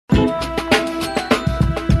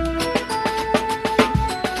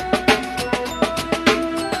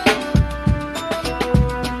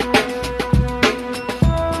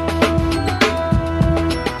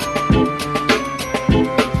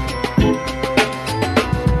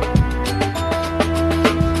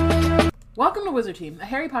to Wizard Team, a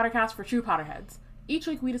Harry Potter cast for true Potterheads. Each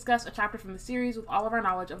week we discuss a chapter from the series with all of our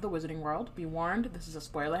knowledge of the wizarding world. Be warned, this is a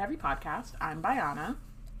spoiler-heavy podcast. I'm Bayana.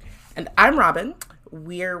 And I'm Robin.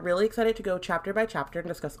 We're really excited to go chapter by chapter and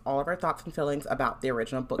discuss all of our thoughts and feelings about the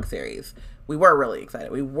original book series. We were really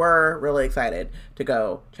excited to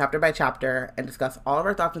go chapter by chapter and discuss all of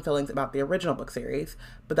our thoughts and feelings about the original book series,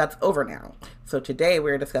 but that's over now. So today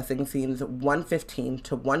we're discussing scenes 115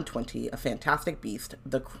 to 120 of Fantastic Beasts: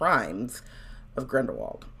 The Crimes of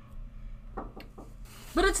Grindelwald.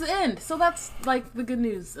 But it's the end, so that's like the good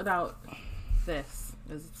news about this,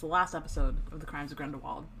 is it's the last episode of The Crimes of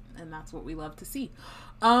Grindelwald. And that's what we love to see.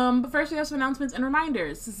 But first we have some announcements and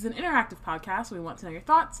reminders. This is an interactive podcast, so we want to know your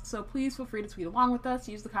thoughts. So please feel free to tweet along with us.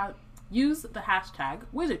 Use the hashtag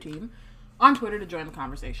WizardTeam on Twitter to join the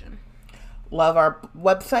conversation. Love our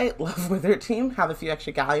website, love Wizard Team. Have a few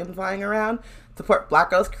extra galleons lying around. Support Black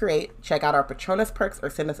Girls Create. Check out our Patronus perks or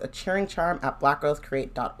send us a cheering charm at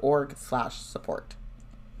blackgirlscreate.org/support.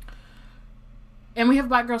 And we have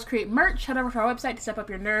Black Girls Create merch. Head over to our website to step up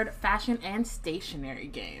your nerd, fashion, and stationery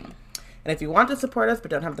game. And if you want to support us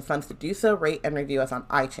but don't have the funds to do so, rate and review us on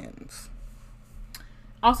iTunes.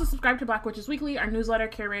 Also subscribe to Black Witches Weekly, our newsletter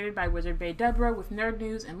curated by Wizard Bay Deborah with nerd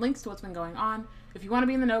news and links to what's been going on. If you want to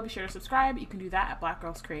be in the know, be sure to subscribe. You can do that at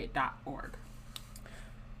blackgirlscreate.org.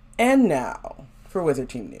 And now for Wizard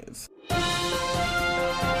Team news.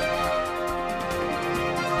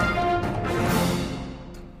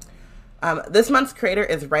 This month's creator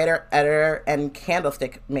is writer, editor, and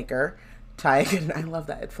candlestick maker Ty Gooden. I love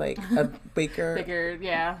that. It's like a baker.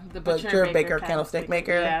 The butcher, baker, candlestick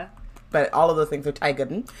maker. Yeah. But all of those things are Ty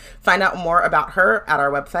Gooden. Find out more about her at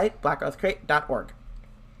our website, blackgirlscreate.org.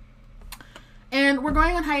 And we're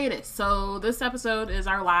going on hiatus, so this episode is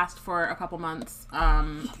our last for a couple months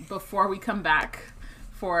before we come back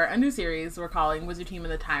for a new series we're calling Wizard Team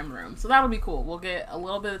in the Time Room. So that'll be cool. We'll get a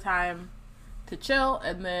little bit of time to chill,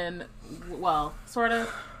 and then, well, sort of,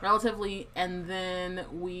 relatively, and then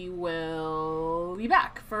we will be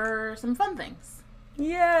back for some fun things.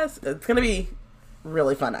 Yes, it's going to be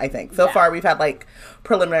really fun, I think. So far, we've had, like,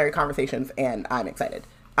 preliminary conversations, and I'm excited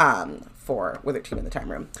for Wizard Team in the Time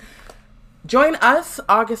Room. Join us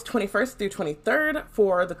August 21st through 23rd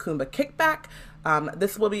for the Kuumba Kickback.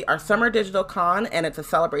 This will be our summer digital con, and it's a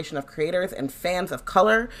celebration of creators and fans of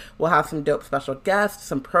color. We'll have some dope special guests,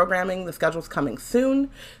 some programming. The schedule's coming soon,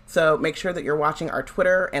 so make sure that you're watching our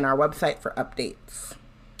Twitter and our website for updates.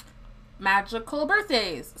 Magical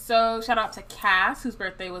birthdays. So shout out to Cass, whose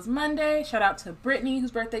birthday was Monday. Shout out to Brittany, whose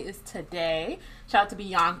birthday is today. Shout out to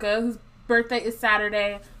Bianca, whose birthday is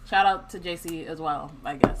Saturday. Shout out to JC as well,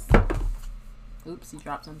 I guess. Oops, you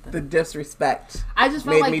dropped something. The disrespect. I just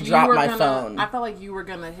felt made like me you drop were my gonna. phone. I felt like you were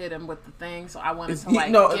gonna hit him with the thing, so I wanted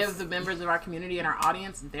to give the members of our community and our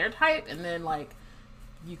audience their type, and then like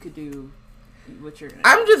you could do what you're gonna.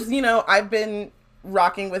 I'm just, I've been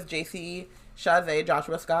rocking with JC Chasez,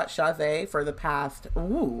 Joshua Scott Chasez, for the past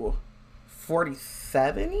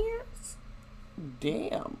 47 years.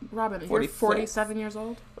 Damn, Robin, you're 47 years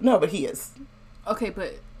old. No, but he is. Okay,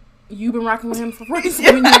 but you've been rocking with him for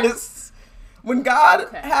 47 years. When God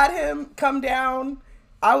had him come down,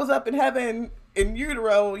 I was up in heaven in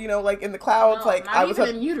utero, like in the clouds. No, I was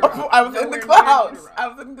in utero. I was in the clouds. I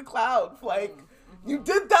was in the clouds. Like, you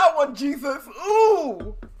did that one, Jesus.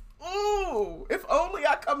 Ooh. If only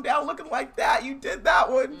I come down looking like that. You did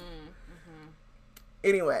that one.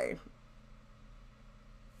 Anyway.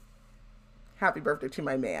 Happy birthday to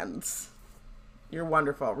my mans. You're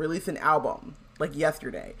wonderful. Release an album. Like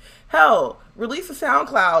yesterday. Hell, release a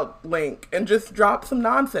SoundCloud link and just drop some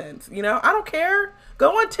nonsense. I don't care.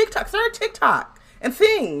 Go on TikTok. Start a TikTok and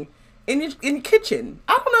sing in your kitchen.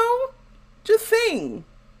 I don't know. Just sing.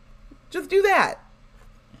 Just do that.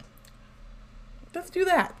 Just do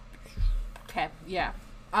that. Okay, yeah.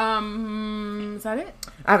 Is that it?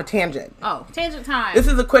 I have a tangent. Oh, tangent time. This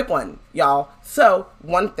is a quick one, y'all. So,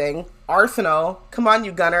 one thing. Arsenal. Come on,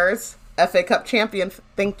 you Gunners. FA Cup champions,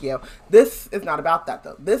 thank you. This is not about that,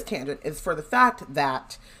 though. This tangent is for the fact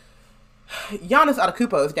that Giannis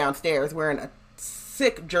Antetokounmpo is downstairs wearing a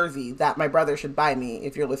sick jersey that my brother should buy me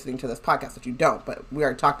if you're listening to this podcast, which you don't, but we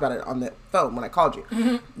already talked about it on the phone when I called you.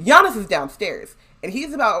 Mm-hmm. Giannis is downstairs, and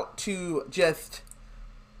he's about to just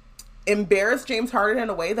embarrass James Harden in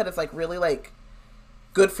a way that is, like, really, like,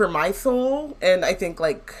 good for my soul, and I think,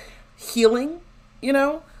 like, healing,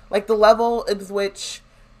 Like, the level in which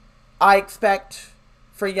I expect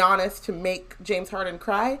for Giannis to make James Harden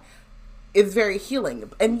cry is very healing.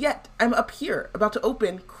 And yet, I'm up here about to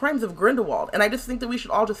open Crimes of Grindelwald. And I just think that we should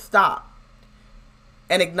all just stop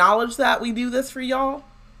and acknowledge that we do this for y'all.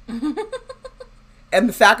 and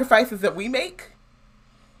the sacrifices that we make.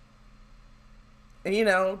 And, you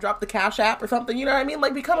know, drop the Cash App or something, you know what I mean?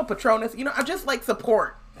 Like, become a Patronus. You know, I just, like,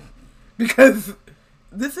 support. Because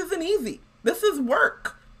this isn't easy. This is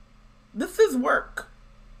work. This is work.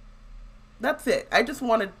 That's it. I just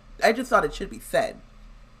thought it should be said.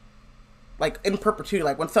 Like, in perpetuity.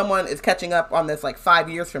 Like, when someone is catching up on this, like, 5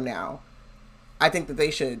 years from now, I think that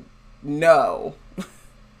they should know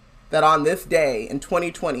that on this day in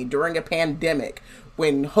 2020, during a pandemic,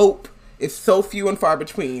 when hope is so few and far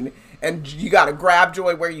between, and you gotta grab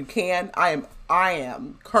joy where you can, I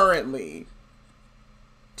am currently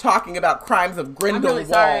talking about Crimes of Grindelwald. I'm really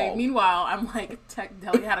sorry. Meanwhile, I'm like,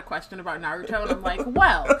 Deli had a question about Naruto, and I'm like,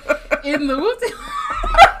 well, in the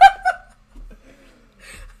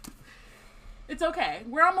it's okay.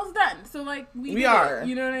 We're almost done. So, like, we are.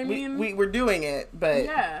 You know what I mean? We're doing it, but...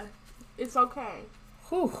 Yeah. It's okay.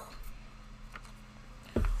 Whew.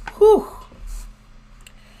 Whew.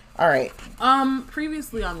 All right.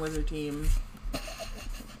 Previously on Wizard Team...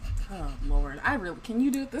 Oh, Lord. Can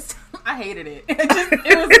you do it this time? I hated it.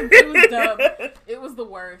 It was dumb. It was the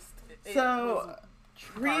worst. So,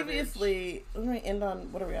 previously... Let me end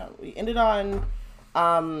on... What are we on? We ended on...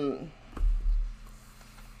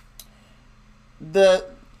 The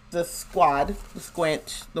squad, the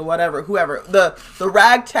squint, the whatever, whoever, the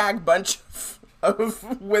ragtag bunch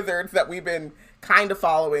of wizards that we've been kind of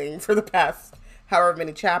following for the past however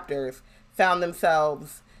many chapters found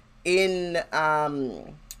themselves in a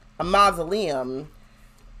mausoleum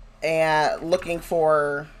and looking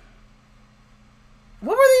for...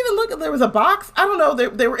 What were they even looking? There was a box? I don't know.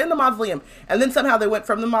 They were in the mausoleum. And then somehow they went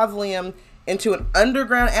from the mausoleum into an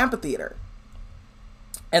underground amphitheater.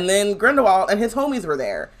 And then Grindelwald and his homies were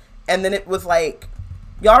there. And then it was like,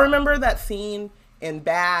 y'all remember that scene in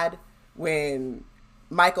Bad when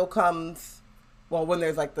Michael comes, well, when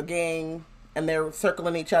there's like the gang and they're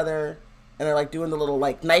circling each other and they're like doing the little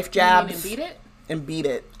like knife jabs. And beat it? And beat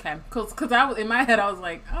it. Okay. Because I was, in my head, I was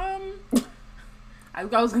like, I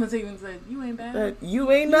was going to say, you ain't bad. You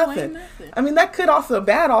ain't nothing. I mean, that could also,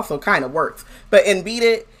 Bad also kind of works. But in Beat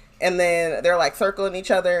It, and then they're like circling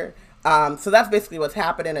each other. So that's basically what's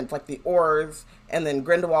happening. It's like the Oars and then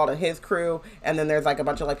Grindelwald and his crew. And then there's like a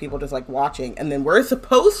bunch of like people just like watching. And then we're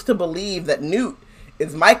supposed to believe that Newt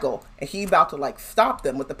is Michael and he's about to like stop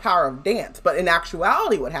them with the power of dance. But in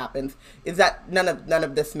actuality, what happens is that none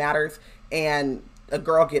of this matters. And a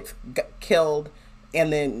girl gets killed.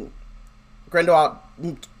 And then Grindelwald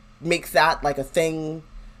makes that like a thing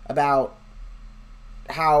about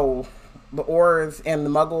how the Oars and the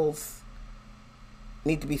Muggles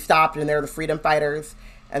need to be stopped, and they're the freedom fighters.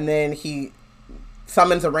 And then he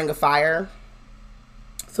summons a ring of fire.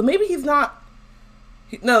 So maybe he's not...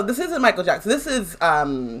 No, this isn't Michael Jackson. This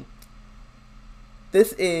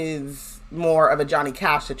is more of a Johnny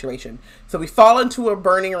Cash situation. So we fall into a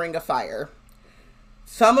burning ring of fire.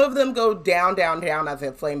 Some of them go down, down, down as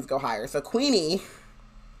the flames go higher. So Queenie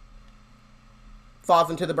falls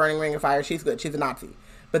into the burning ring of fire. She's good. She's a Nazi.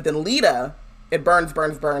 But then Lita... It burns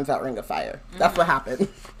that ring of fire. That's what happened.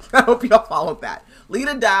 I hope y'all followed that.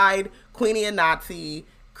 Lita died. Queenie a Nazi.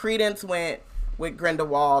 Credence went with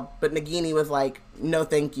Grindelwald. But Nagini was like, no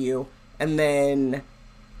thank you. And then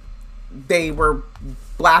they were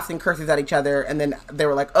blasting curses at each other. And then they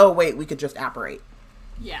were like, oh, wait, we could just apparate.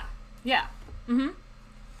 Yeah. Yeah. Mm-hmm.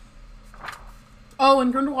 Oh,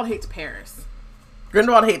 and Grindelwald hates Paris.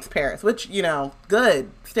 Grindelwald hates Paris. Which, you know, good.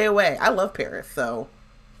 Stay away. I love Paris, so...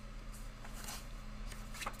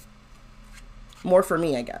 More for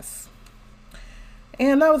me, I guess.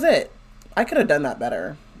 And that was it. I could have done that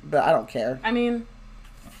better, but I don't care. I mean...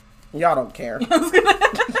 Y'all don't care.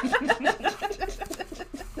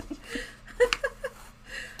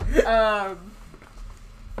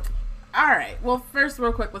 Alright. Well, first,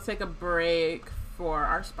 real quick, let's take a break for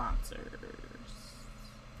our sponsors.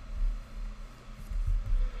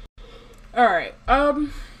 Alright.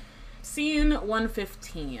 Scene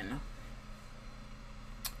 115.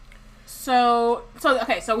 So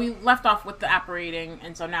we left off with the apparating,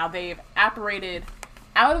 and so now they've apparated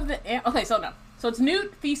out of the... Okay, so no. So it's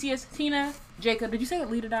Newt, Theseus, Tina, Jacob. Did you say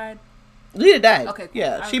that Lita died? Lita died. Okay, cool.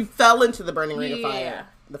 Yeah, she fell into the burning ring of fire. Yeah.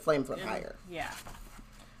 The flames went higher. Yeah.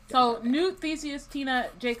 So Newt, Theseus, Tina,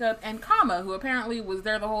 Jacob, and Kama, who apparently was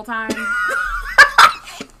there the whole time...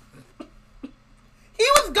 He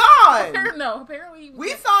was gone. No, apparently we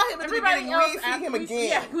saw him at the beginning. We didn't see him again.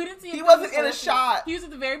 Yeah, we didn't see him. He wasn't in a shot. He was at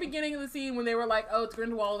the very beginning of the scene when they were like, "Oh, it's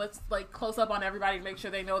Grindelwald. Let's like close up on everybody to make sure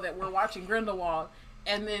they know that we're watching Grindelwald."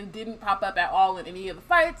 and then didn't pop up at all in any of the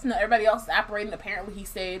fights. No, everybody else is apparating. Apparently he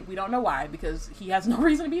stayed. We don't know why, because he has no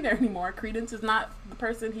reason to be there anymore. Credence is not the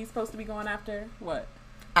person he's supposed to be going after. What?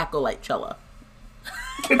 Acolyte Cella.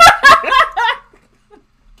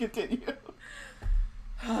 Continue.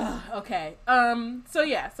 Okay.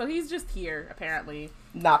 So he's just here, apparently.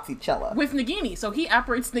 Nazi Cella. With Nagini. So he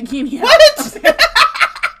apparates Nagini out. What?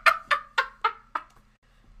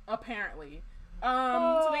 Apparently.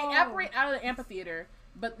 So they apparate out of the amphitheater,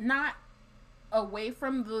 but not away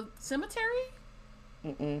from the cemetery.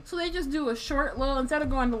 Mm-mm. So they just do a short little, instead of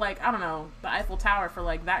going to, like, I don't know, the Eiffel Tower for,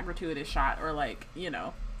 like, that gratuitous shot, or, like, you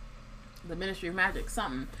know, the Ministry of Magic,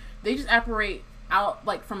 something. They just apparate out,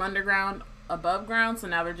 like, from underground, above ground, so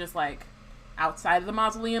now they're just, like, outside of the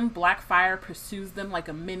mausoleum. Black fire pursues them like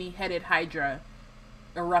a mini-headed hydra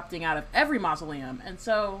erupting out of every mausoleum. And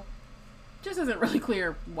so, just isn't really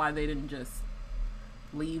clear why they didn't just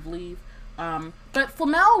leave. But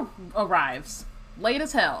Flamel arrives late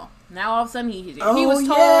as hell. Now all of a sudden he was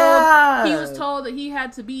told that he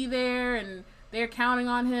had to be there, and they're counting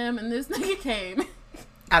on him, and this nigga came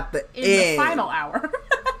at the in end. The final hour.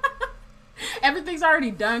 Everything's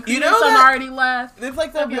already done. You know that already left. It's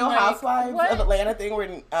like the Real Housewives of Atlanta thing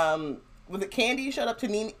where was it Candy showed up to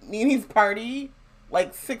Nene's party,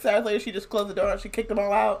 like 6 hours later she just closed the door and she kicked them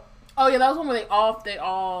all out. Oh yeah, that was one where they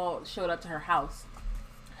all showed up to her house.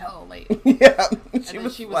 Hell late. Yeah. She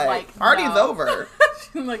was like, party's no. over.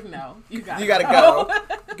 She's like, no, you gotta go.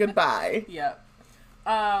 Goodbye. Yep.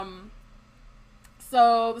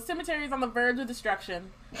 So the cemetery is on the verge of destruction.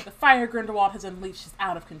 The fire Grindelwald has unleashed is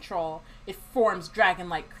out of control. It forms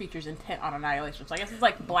dragon-like creatures intent on annihilation. So I guess it's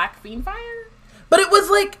like black fiend fire? But it was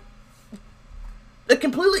like a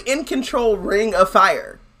completely in control ring of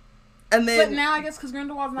fire. And then, but now I guess because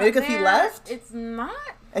Grindelwald's not maybe because he left? It's not?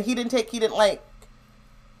 And he didn't like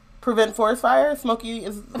prevent forest fire? Smokey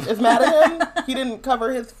is mad at him? He didn't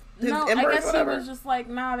cover his no, embers, I guess whatever? He was just like,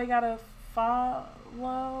 nah, they gotta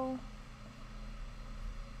follow.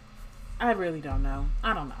 I really don't know.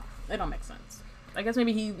 I don't know. It don't make sense. I guess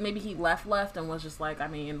maybe he left and was just like, I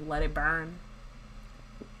mean, let it burn.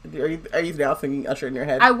 Are you now singing Usher in your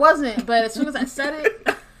head? I wasn't, but as soon as I said it,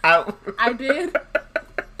 I did.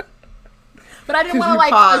 But I didn't want to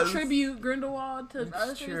like attribute Grindelwald to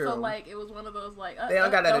Usher, so like it was one of those like they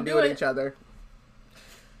don't got nothing to do with each other.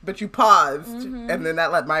 But you paused, and then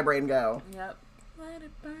that let my brain go. Yep. Let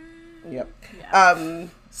it burn. Yep. Yeah.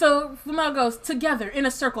 So Flamel goes, together in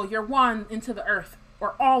a circle, your wand into the earth,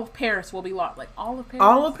 or all of Paris will be lost. Like all of Paris.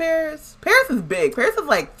 All of Paris. Paris is big. Paris is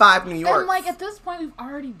like 5 New York. And like at this point, we've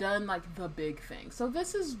already done like the big thing. So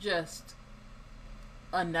this is just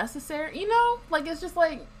unnecessary. You know, like it's just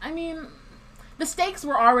like I mean. The stakes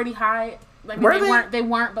were already high. Like they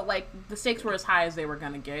weren't, but like the stakes were as high as they were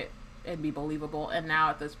gonna get and be believable. And now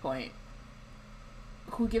at this point,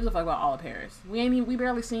 who gives a fuck about all of Paris? We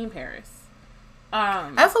barely seen Paris.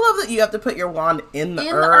 I also love that you have to put your wand in the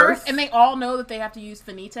earth, and they all know that they have to use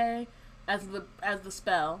Finite as the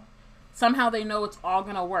spell. Somehow they know it's all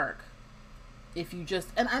gonna work. If you just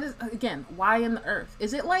again, why in the earth?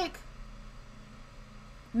 Is it like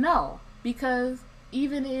no? Because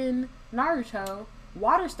even in Naruto,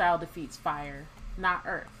 water style defeats fire, not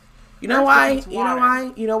earth. You know why?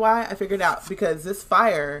 You know why? I figured out. Because this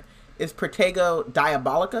fire is Protego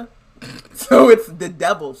Diabolica. So it's the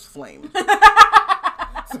devil's flame.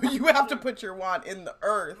 So you have to put your wand in the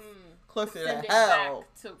earth closer to hell.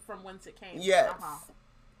 From whence it came. Yes.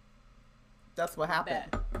 That's what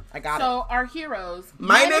happened. I got it. So our heroes...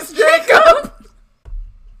 Minus Jacob!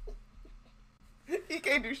 He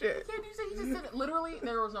can't do shit. He just said it. Literally,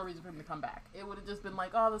 there was no reason for him to come back. It would have just been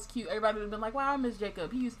like, oh, that's cute. Everybody would have been like, wow, I miss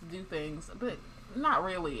Jacob. He used to do things. But not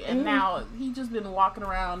really. And now he's just been walking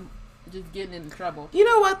around just getting in trouble. You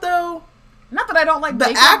know what, though? Not that I don't like the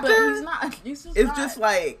Jacob, actor, but he's not. He's just not. Just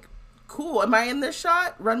like, cool. Am I in this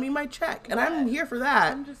shot? Run me my check. And I'm here for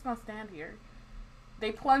that. I'm just going to stand here.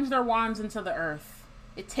 They plunge their wands into the earth.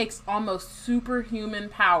 It takes almost superhuman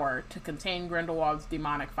power to contain Grindelwald's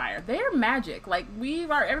demonic fire. They're magic. Like,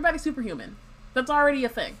 everybody's superhuman. That's already a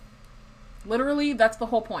thing. Literally, that's the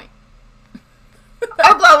whole point.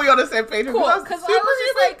 I'm glad we're on the same page. Cool, because I was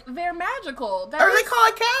just like, they're magical. Are they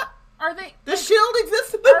called Cap? Are they? The shield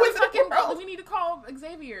exists in the Wizarding World. Do we need to call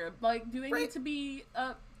Xavier? Like, do they need to be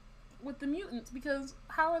with the mutants? Because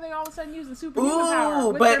how are they all of a sudden using superhuman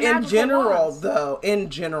power? But in general,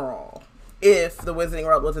 if the Wizarding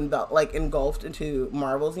World was engulfed into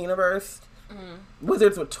Marvel's universe,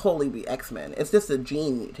 wizards would totally be X-Men. It's just a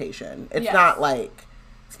gene mutation. It's not like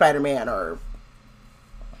Spider-Man or...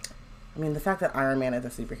 I mean, the fact that Iron Man is a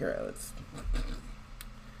superhero, it's...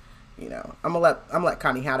 you know, I'm gonna let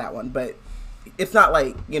Connie have that one, but it's not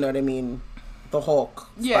like, you know what I mean, the Hulk,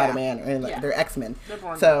 Spider-Man, or like they're X-Men.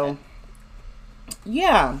 So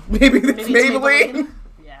yeah, maybe it's Maybelline.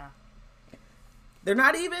 Yeah, they're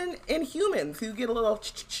not even Inhumans. You get a little.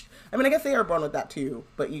 I mean, I guess they are born with that too,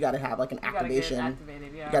 but you got to have like an activation.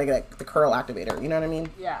 You got to get the curl activator. You know what I mean?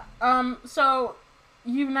 Yeah. So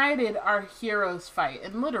United, our heroes fight,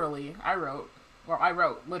 and literally, I wrote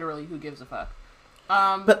literally, who gives a fuck.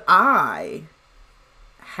 But I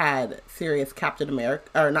had serious Captain America,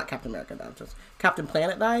 or not Captain America, no, just Captain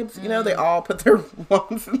Planet vibes. You know, they all put their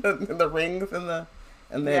wands in the rings and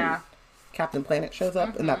then Captain Planet shows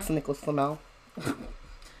up, and that's Nicholas Flamel.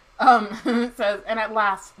 It says, and at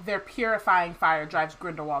last, their purifying fire drives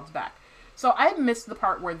Grindelwald's back. So I missed the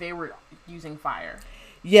part where they were using fire.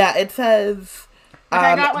 Yeah, it says they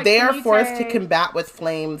are Finite. forced to combat with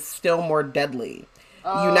flames still more deadly.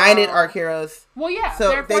 United are heroes. Well, yeah,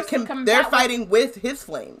 so they're fighting with his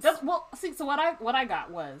flames. So what I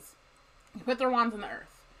got was, they put their wands in the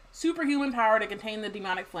earth. Superhuman power to contain the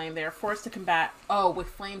demonic flame. They are forced to combat. with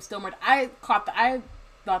flames still more. I thought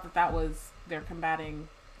that was they're combating.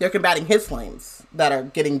 They're combating his flames that are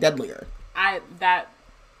getting deadlier. I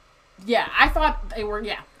thought they were.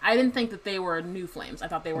 Yeah, I didn't think that they were new flames. I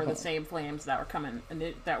thought they were the same flames that were coming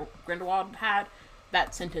that Grindelwald had.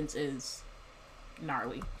 That sentence is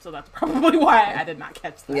gnarly, so that's probably why I did not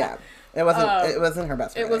catch that. Yeah, it wasn't her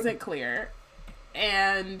best. It wasn't clear,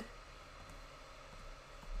 and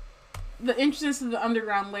the entrances to the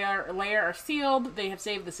underground layer are sealed. They have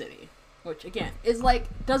saved the city. Which, again, is like,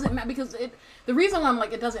 doesn't matter, because the reason why I'm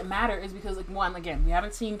like, it doesn't matter is because, like, one, again, we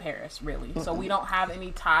haven't seen Paris, really, so we don't have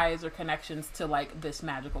any ties or connections to, like, this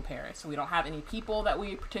magical Paris, so we don't have any people that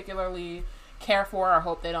we particularly care for or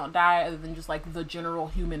hope they don't die, other than just, like, the general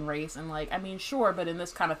human race, and, like, I mean, sure, but in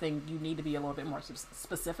this kind of thing, you need to be a little bit more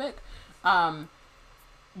specific.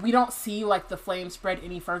 We don't see, like, the flames spread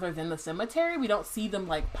any further than the cemetery. We don't see them,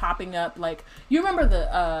 like, popping up, like, you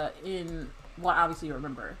remember well, obviously you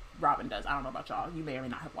remember, Robin does. I don't know about y'all. You may or may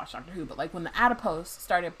not have watched Doctor Who, but like when the adipose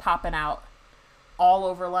started popping out all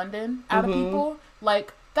over London out of people,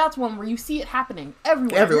 like that's one where you see it happening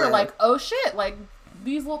everywhere. You're like, oh shit, like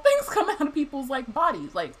these little things come out of people's like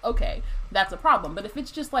bodies. Like, okay, that's a problem. But if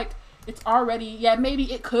it's just like it's already,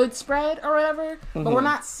 maybe it could spread or whatever, but we're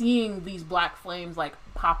not seeing these black flames like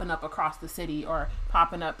popping up across the city or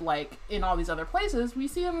popping up like in all these other places. We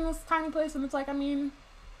see them in this tiny place, and it's like, I mean,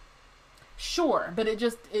 sure, but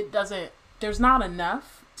it doesn't, there's not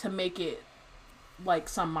enough to make it like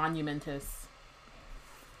some monumentous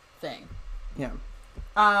thing. Yeah.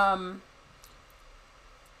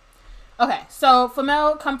 Okay, so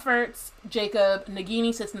Flamel comforts Jacob.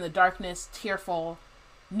 Nagini sits in the darkness, tearful.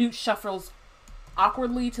 Newt shuffles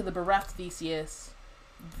awkwardly to the bereft Theseus.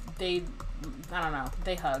 They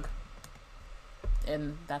hug.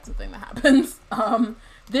 And that's the thing that happens.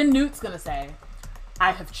 Then Newt's gonna say,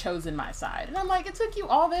 I have chosen my side. And I'm like, it took you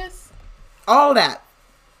all this? All that.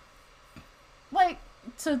 Like,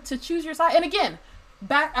 to choose your side? And again,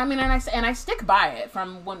 I stick by it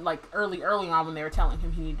from when, like, early on when they were telling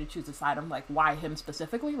him he needed to choose a side. I'm like, why him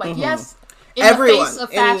specifically? Like, yes, in everyone, the face of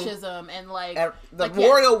fascism and, like...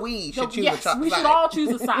 royal we should choose a side. We should all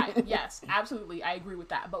choose a side. Yes, absolutely. I agree with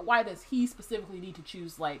that. But why does he specifically need to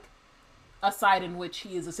choose, like, a side in which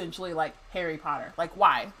he is essentially, like, Harry Potter? Like,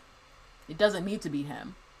 why? It doesn't need to be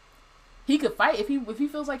him. He could fight if he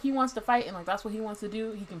feels like he wants to fight and like that's what he wants to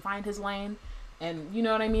do. He can find his lane, and you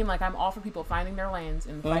know what I mean. Like I'm all for people finding their lanes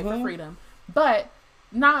and fight for freedom, but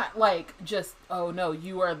not like just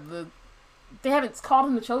you are the. They haven't called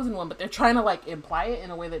him the chosen one, but they're trying to like imply it in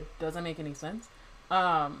a way that doesn't make any sense.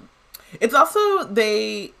 It's also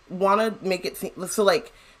they want to make it seem so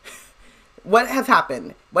like. What has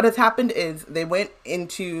happened? What has happened is they went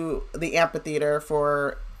into the amphitheater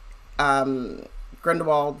for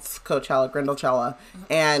Grindelwald's Grindelcella,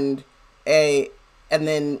 and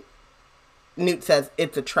then Newt says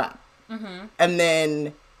it's a trap, and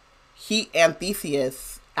then he and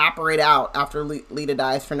Theseus apparate out after Lita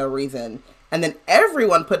dies for no reason, and then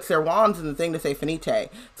everyone puts their wands in the thing to say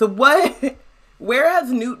finite. So what? Where has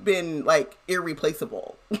Newt been like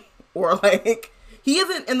irreplaceable, or like he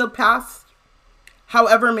isn't in the past?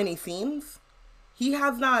 However many scenes. He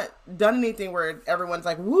has not done anything where everyone's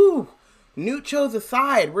like, woo, Newt chose a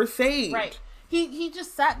side. We're saved. Right. He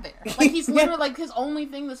just sat there. Like, he's literally, like, his only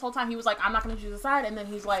thing this whole time, he was like, I'm not going to choose a side. And then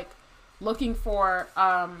he's, like, looking for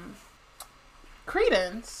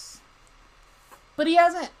credence. But he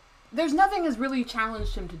hasn't, there's nothing has really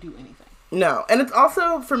challenged him to do anything. No. And it's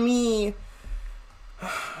also, for me,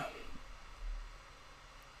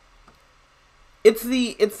 It's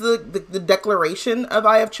the declaration of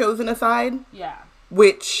I have chosen a side. Yeah.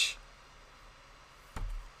 Which,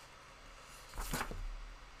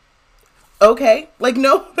 okay, like,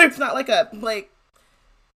 no, there's not like a, like,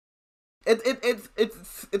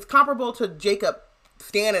 it's comparable to Jacob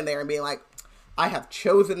standing there and being like, I have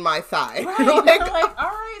chosen my side. Right. Like, all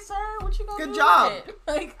right, sir, what you gonna do? Good job. With it?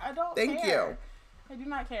 Like, I don't Thank care. you. I do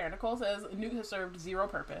not care. Nicole says Newt has served zero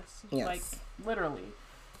purpose. Yes. Like, literally.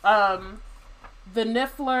 The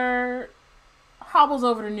Niffler hobbles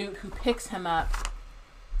over to Newt, who picks him up.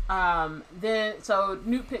 So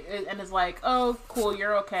Newt and is like, oh, cool,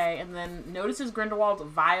 you're okay. And then notices Grindelwald's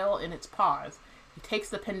vial in its paws. He takes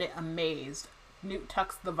the pendant amazed. Newt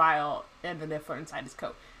tucks the vial and the Niffler inside his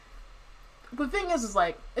coat. The thing is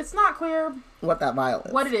like, it's not clear what that vial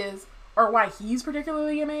is. What it is, or why he's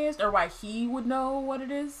particularly amazed, or why he would know what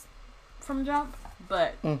it is from jump.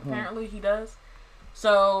 But apparently he does.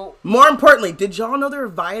 So, more importantly, did y'all know there are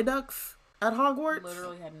viaducts at Hogwarts?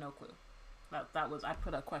 Literally had no clue. That was, I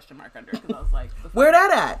put a question mark under because I was like, where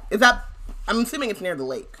that at? Is that? I'm assuming it's near the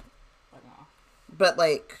lake. Like, no. But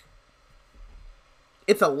like,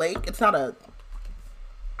 it's a lake. It's not a.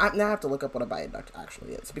 Now I have to look up what a viaduct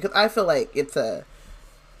actually is because I feel like it's a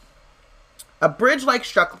bridge-like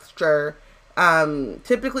structure.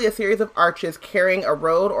 Typically a series of arches carrying a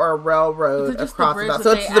road or a railroad across the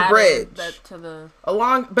so it's the bridge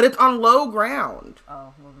but it's on low ground.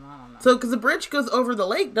 Oh, well, I don't know. So because the bridge goes over the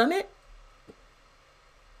lake, doesn't it?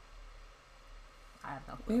 I have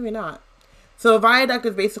no clue. Maybe not. So a viaduct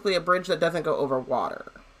is basically a bridge that doesn't go over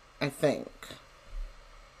water, I think.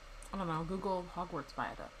 I don't know. Google Hogwarts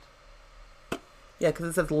viaduct. Yeah, because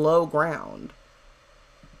it says low ground.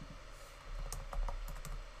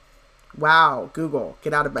 Wow, Google,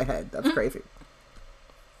 get out of my head. That's crazy.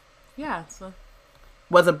 Yeah,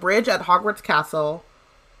 was a bridge at Hogwarts Castle.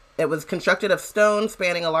 It was constructed of stone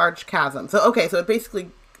spanning a large chasm. So, okay, so it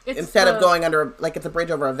basically, instead of going under, like, it's a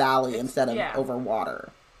bridge over a valley instead of over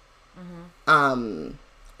water. Mm-hmm.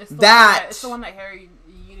 It's the one that Harry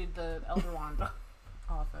yeeted the Elder Wand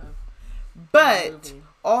off of. But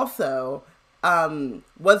also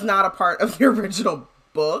was not a part of the original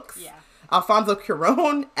books. Yeah. Alfonso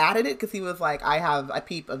Cuarón added it because he was like, I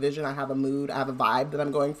peep a vision, I have a mood, I have a vibe that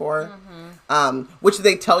I'm going for. Which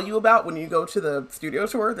they tell you about when you go to the studio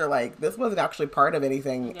tour. They're like, this wasn't actually part of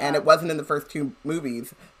anything, and it wasn't in the first two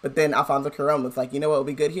movies. But then Alfonso Cuarón was like, you know what would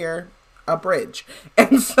be good here? A bridge.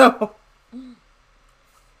 And so... I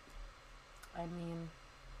mean...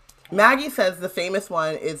 Maggie says the famous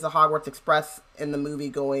one is the Hogwarts Express in the movie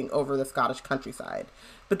going over the Scottish countryside.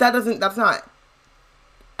 But that's not...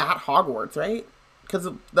 at Hogwarts, right? Because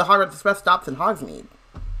the Hogwarts Express stops in Hogsmeade.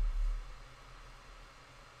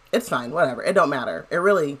 It's fine, whatever. It don't matter. It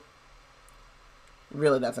really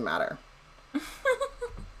doesn't matter.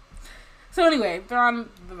 So anyway, they're on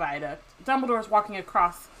the viaduct. Dumbledore's walking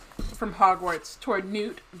across from Hogwarts toward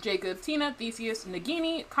Newt, Jacob, Tina, Theseus,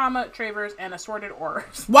 Nagini, Travers, and assorted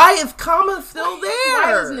Aurors. Why is Comma still there?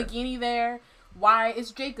 Why is Nagini there? Why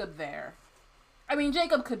is Jacob there? I mean,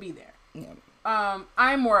 Jacob could be there. Yeah. I'm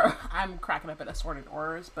cracking up at assorted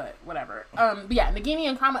Aurors, but whatever. But yeah, Nagini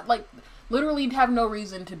and Comet, like, literally have no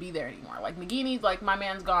reason to be there anymore. Like, Nagini's like, my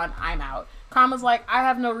man's gone, I'm out. Comet's like, I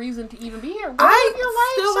have no reason to even be here. I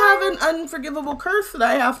still have an unforgivable curse that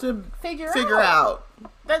I have to figure out.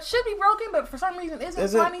 That should be broken, but for some reason isn't,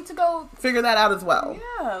 so I need to go figure that out as well.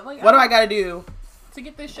 Yeah, like, what do I gotta do to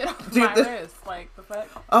get this shit off my wrist? Like, the fuck?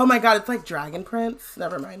 Oh my god, it's like Dragon Prince.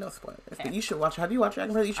 Never mind, no spoilers. Okay. But you should watch. Have you watched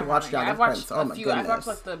Dragon Prince? You should watch Dragon Prince. Oh my goodness. I've watched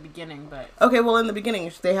like the beginning, but okay. Well, in the beginning,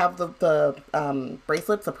 they have the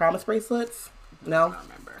bracelets, the promise bracelets. No, I don't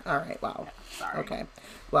remember. All right. Wow. Yeah, sorry. Okay.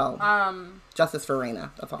 Well, justice for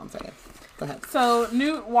Raina. That's all I'm saying. Go ahead. So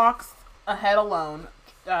Newt walks ahead alone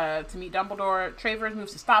to meet Dumbledore. Travers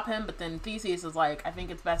moves to stop him, but then Theseus is like, I think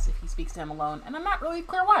it's best if he speaks to him alone. And I'm not really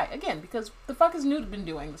clear why. Again, because the fuck has Newt been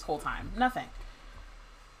doing this whole time? Nothing.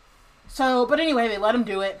 So, but anyway, they let him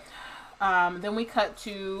do it. Then we cut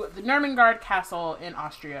to the Nurmengard Castle in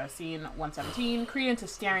Austria, scene 117. Credence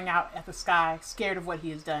is staring out at the sky, scared of what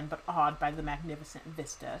he has done, but awed by the magnificent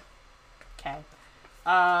vista. Okay.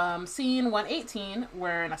 Scene 118,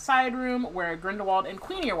 we're in a side room where Grindelwald and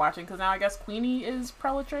Queenie are watching, because now I guess Queenie is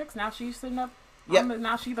Prelatrix. Now she's sitting up. Yep.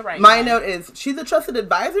 Now she's the right My guy. note is, she's a trusted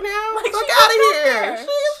advisor now? Like, fuck out of here! She's out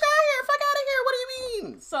here! Fuck out of here! What do you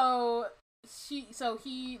mean?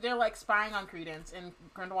 They're like spying on Credence, and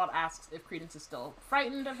Grindelwald asks if Credence is still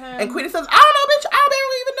frightened of him. And Credence says, I don't know, bitch, I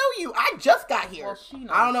barely even know you. I just got here. Well, she knows.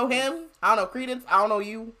 I don't know him. I don't know Credence. I don't know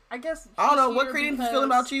you. I guess I don't know what Credence is feeling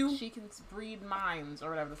about you. She can read minds or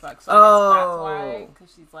whatever the fuck. So I guess that's why,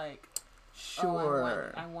 because she's like,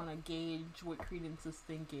 Sure. I want to gauge what Credence is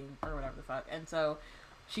thinking or whatever the fuck. And so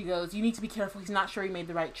she goes, you need to be careful. He's not sure he made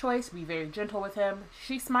the right choice. Be very gentle with him.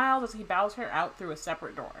 She smiles as he bows her out through a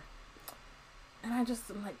separate door. And I'm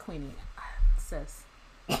like, Queenie, sis.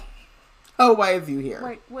 Oh, why is you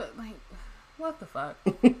here? What the fuck?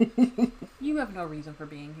 You have no reason for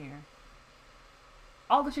being here.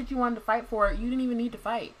 All the shit you wanted to fight for, you didn't even need to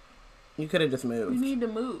fight. You could have just moved. You need to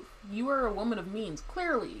move. You are a woman of means,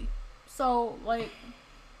 clearly. So,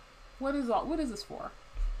 what is this for?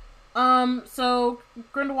 So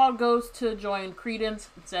Grindelwald goes to join Credence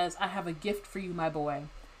and says, I have a gift for you, my boy.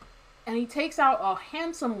 And he takes out a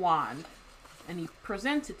handsome wand and he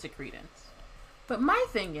presents it to Credence. But my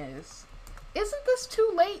thing is, isn't this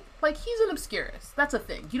too late? Like, he's an Obscurus. That's a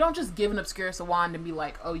thing. You don't just give an Obscurus a wand and be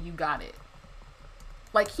like, oh, you got it.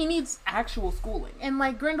 Like, he needs actual schooling. And,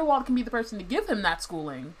 like, Grindelwald can be the person to give him that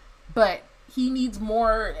schooling, but he needs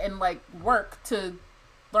more and, like, work to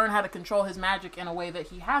learn how to control his magic in a way that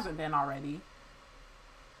he hasn't been already.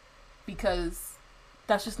 Because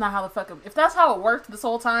that's just not how the fuck... If that's how it worked this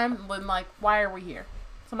whole time, then, like, why are we here?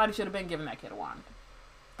 Somebody should have been giving that kid a wand.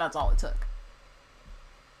 That's all it took.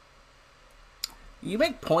 You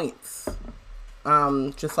make points.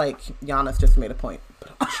 Just like Giannis just made a point.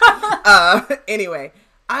 Anyway,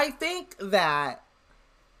 I think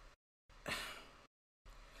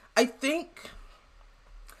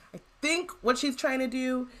what she's trying to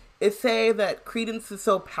do is say that Credence is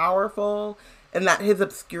so powerful and that his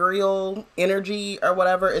obscurial energy or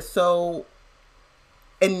whatever is so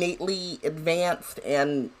innately advanced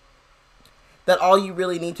and that all you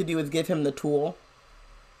really need to do is give him the tool.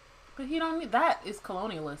 But he don't need... That is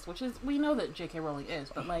colonialist, which is... We know that J.K. Rowling is,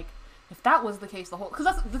 but, like, if that was the case, the whole... Because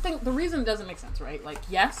that's the thing... The reason it doesn't make sense, right? Like,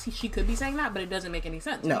 yes, she could be saying that, but it doesn't make any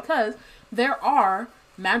sense. No. Because there are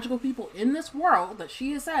magical people in this world that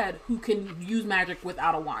she has said who can use magic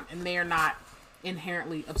without a wand, and they are not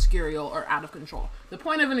inherently obscurial or out of control. The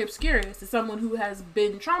point of an Obscurus is someone who has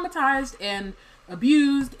been traumatized and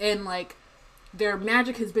abused and, like, their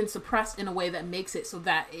magic has been suppressed in a way that makes it so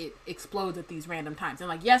that it explodes at these random times. And,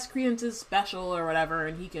 like, yes, Credence is special or whatever,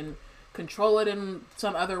 and he can control it in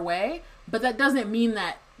some other way, but that doesn't mean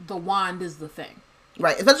that the wand is the thing.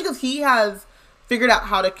 Right. Especially because he has figured out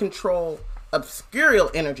how to control obscurial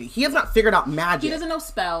energy. He has not figured out magic. He doesn't know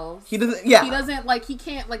spells. He doesn't, yeah. He doesn't, like, he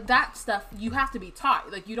can't, like, that stuff, you have to be taught.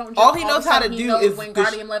 Like, you don't just... All he knows how to do is...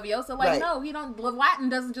 Wingardium Leviosa. Like, right. No, he don't... Latin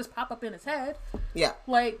doesn't just pop up in his head. Yeah.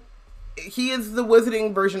 Like... He is the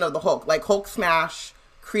wizarding version of the Hulk. Like, Hulk smash,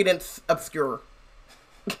 Credence obscure.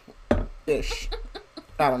 Ish.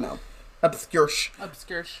 I don't know. Obscure-sh.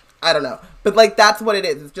 I don't know. But, like, that's what it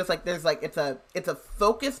is. It's just, like, there's, like, it's a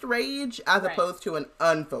focused rage as right. opposed to an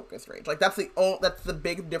unfocused rage. Like, that's the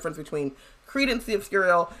big difference between Credence the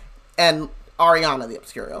Obscurial and Ariana the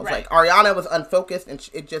Obscurial. Right. Like, Ariana was unfocused and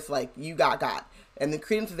it just, like, you got. And then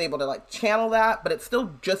Credence is able to, like, channel that, but it's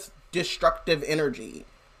still just destructive energy.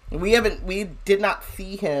 We did not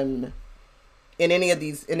see him in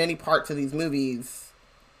any parts of these movies,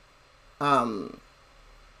 do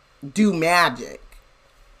magic.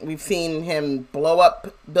 We've seen him blow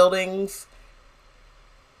up buildings,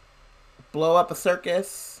 blow up a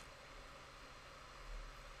circus.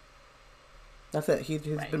 That's it. He's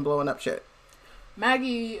right. been blowing up shit.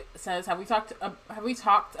 Maggie says, have we talked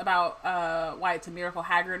about why it's a miracle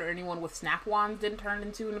Hagrid or anyone with snap wands didn't turn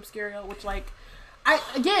into an Obscurial? Which, like,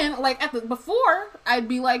 before, I'd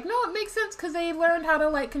be like, no, it makes sense because they learned how to,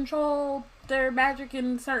 like, control their magic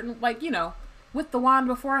in certain, like, you know, with the wand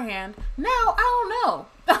beforehand. Now, I don't know.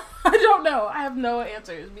 I don't know. I have no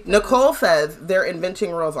answers. Nicole says they're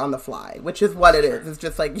inventing rules on the fly, which is what it is. It's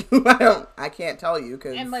just like, I can't tell you.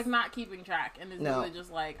 And, like, not keeping track. And it's really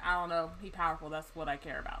just like, I don't know, he's powerful. That's what I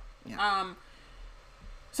care about. Yeah.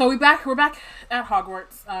 So we're back at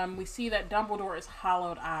Hogwarts. We see that Dumbledore is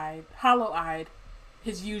hollow-eyed.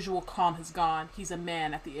 His usual calm has gone. He's a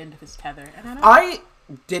man at the end of his tether. And I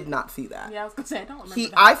did not see that. Yeah, I was going to say, I don't remember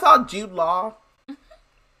that. I saw Jude Law.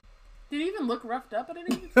 Did he even look roughed up at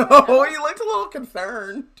any No, he looked a little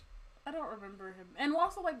concerned. I don't remember him. And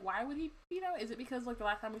also, like, why would he be though? Is it because, like, the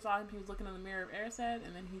last time we saw him, he was looking in the mirror of Erised,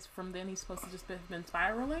 and then he's supposed to just been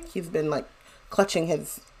spiraling? He's been, like, clutching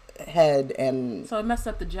his head and... So it messed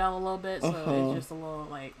up the gel a little bit, so it's just a little,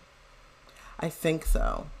 like... I think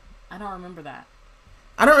so. I don't remember that.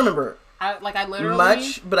 I don't remember I literally...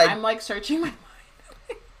 much, but I'm, like, searching my mind.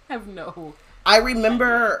 I have no... I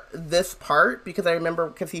remember this part because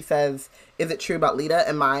he says, "Is it true about Lita?"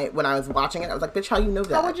 And when I was watching it, I was like, "Bitch, how you know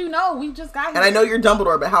that? How would you know? We just got here." And I know you're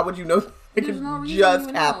Dumbledore, but how would you know? It There's could no reason just you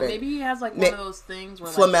would know. happen. Maybe he has like one of those things where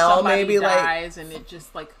like Flamel, somebody maybe, like- dies and it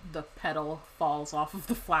just like the petal falls off of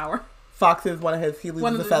the flower. Fox is one of his. He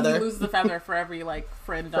loses the feather. He loses the feather for every like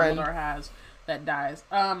friend Dumbledore has that dies.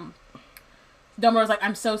 Dumbledore's like,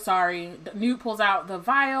 I'm so sorry. Newt pulls out the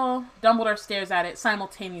vial. Dumbledore stares at it,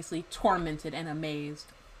 simultaneously tormented and amazed.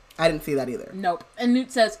 I didn't see that either. Nope. And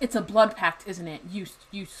Newt says, it's a blood pact, isn't it?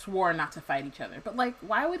 You swore not to fight each other. But like,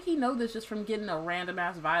 why would he know this just from getting a random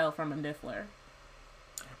ass vial from a Niffler?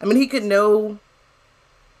 I mean, he could know.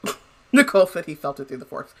 Nicole said he felt it through the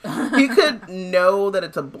Force. He could know that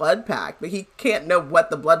it's a blood pact, but he can't know what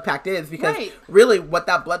the blood pact is because really what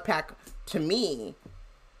that blood pact, to me,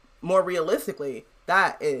 more realistically,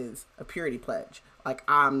 that is a purity pledge. Like,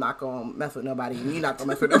 I'm not going to mess with nobody and you're not going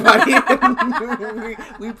to mess with nobody.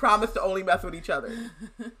 we promise to only mess with each other.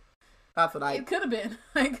 That's what It could have been.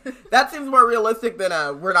 Like, that seems more realistic than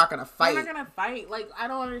we're not going to fight. We're not going to fight. Like, I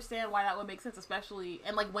don't understand why that would make sense, especially,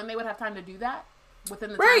 and like when they would have time to do that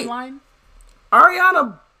within the timeline.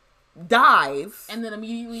 Ariana dies. And then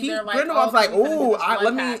immediately they're like, Grindelwald's like, ooh,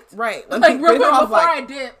 let me, like, real quick, before I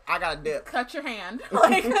dip. I gotta dip. Cut your hand.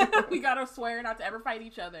 Like, we gotta swear not to ever fight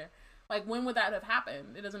each other. Like, when would that have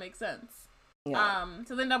happened? It doesn't make sense. Yeah.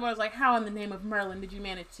 So then Dumbledore's like, how in the name of Merlin did you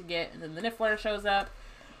manage to get? And then the Niffler shows up.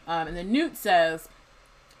 And then Newt says,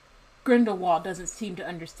 Grindelwald doesn't seem to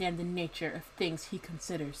understand the nature of things he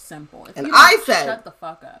considers simple. If and I said, shut the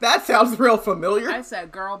fuck up. That sounds real familiar. I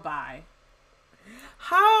said, girl, bye.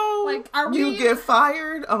 How like, are you we, get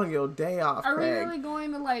fired on your day off, Are Craig? we really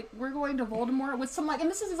going to, like, we're going to Voldemort with some, like, and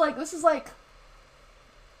this is like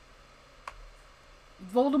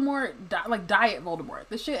Voldemort, like, Diet Voldemort.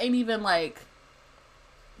 This shit ain't even, like,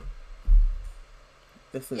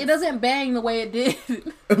 it doesn't bang the way it did.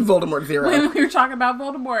 Voldemort Zero. When we were talking about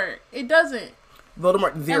Voldemort. It doesn't.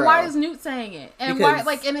 Voldemort Zero. And why is Newt saying it? And why,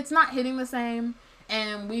 like, and it's not hitting the same,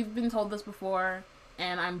 and we've been told this before,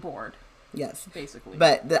 and I'm bored. Yes. Basically.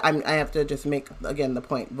 But I have to just make, again, the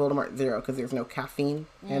point, Voldemort Zero, because there's no caffeine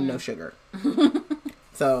and no sugar.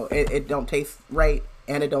 So it don't taste right,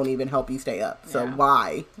 and it don't even help you stay up. So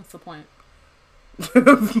why? What's the point?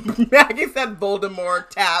 Maggie said Voldemort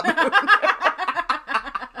tab.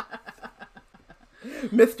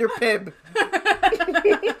 Mr. Pibb.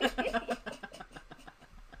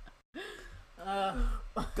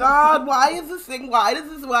 God, why is this thing? Why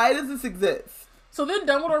does this exist? So then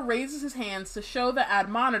Dumbledore raises his hands to show the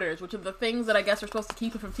admonitors, which are the things that I guess are supposed to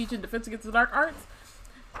keep him from teaching Defense Against the Dark Arts.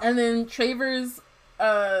 And then Travers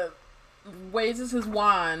raises his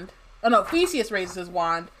wand. Oh no, Theseus raises his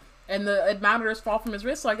wand, and the admonitors fall from his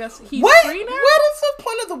wrist. So I guess he's free now. What is the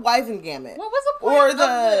point of the Wizengamot? What was the point?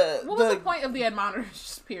 What was the point of the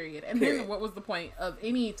admonitors? Period. And then what was the point of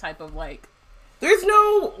any type of like? There's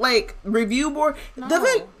no, like, review board.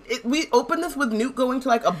 No. We open this with Newt going to,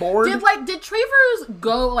 like, a board? Did Travers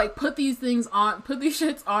go, like, put these shits on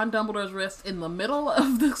Dumbledore's wrist in the middle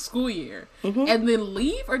of the school year and then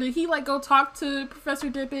leave? Or did he, like, go talk to Professor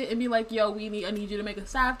Dippet and be like, yo, I need you to make a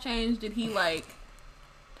staff change? Did he, like,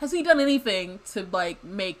 has he done anything to, like,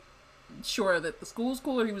 make sure that the school's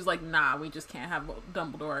cool? Or he was like, nah, we just can't have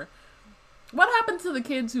Dumbledore. What happened to the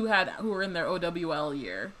kids who were in their OWL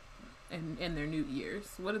year? In their new years,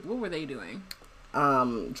 what were they doing?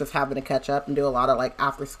 Just having to catch up and do a lot of like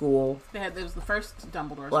after school. It was the first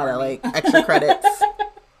Dumbledore. A lot of like extra credits.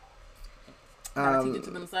 Gotta teach it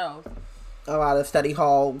to themselves. A lot of study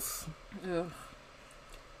halls. Ugh.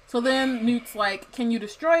 So then Newt's like, "Can you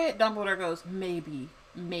destroy it?" Dumbledore goes, "Maybe."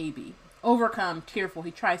 Overcome, tearful,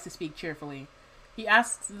 he tries to speak cheerfully. He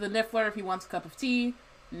asks the Niffler if he wants a cup of tea.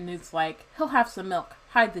 Newt's like, he'll have some milk.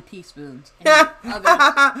 Hide the teaspoons. Because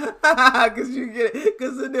you get it.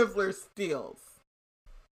 Because the Niffler steals.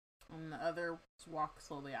 And the others walk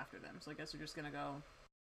slowly after them. So I guess we're just going to go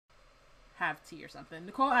have tea or something.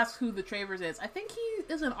 Nicole asks who the Travers is. I think he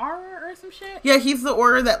is an Auror or some shit. Yeah, he's the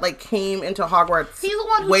Auror that like came into Hogwarts. He's the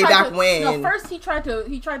one who way back when. No, first he tried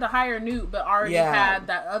to hire Newt, but already had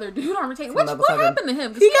that other dude on retainer. What happened to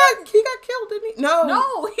him? He got killed, didn't he?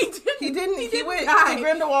 No, he didn't. He didn't. He went die. to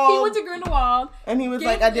Grindelwald. He went to Grindelwald, and he was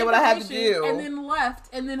like, "I did what I had to do," and then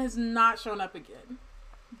left, and then has not shown up again.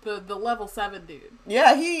 The level 7 dude.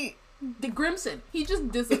 Yeah, The Grimson. He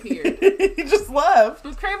just disappeared. He just left.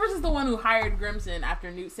 But Travers is the one who hired Grimson after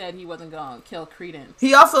Newt said he wasn't going to kill Credence.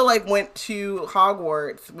 He also, like, went to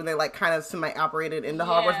Hogwarts when they, like, kind of semi-operated into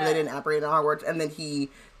Hogwarts, but they didn't operate in Hogwarts. And then he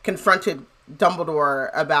confronted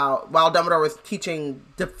Dumbledore while Dumbledore was teaching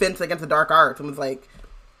Defense Against the Dark Arts, and was like,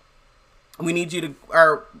 we need you to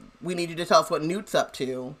tell us what Newt's up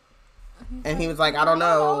to. And he was like, I don't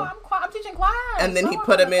know. I'm teaching class. And then he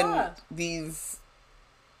put him in these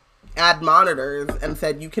admonitors and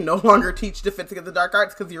said, you can no longer teach Defense Against the Dark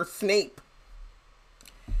Arts because you're Snape.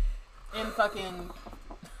 In fucking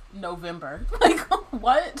November. Like,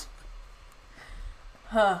 what?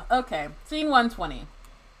 Okay, scene 120.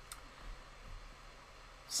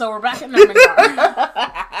 So we're back at Nurmengard.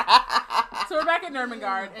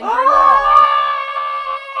 And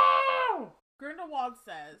Grindelwald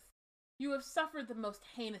says, "You have suffered the most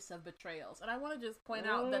heinous of betrayals." And I want to just point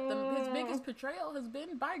out that his biggest betrayal has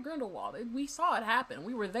been by Grindelwald. We saw it happen.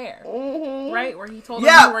 We were there. Mm-hmm. Right? Where he told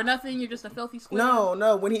him you were nothing, you're just a filthy squid.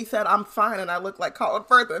 No. When he said, I'm fine and I look like Colin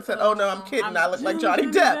Firth, and said, oh no, I'm kidding, I look like Johnny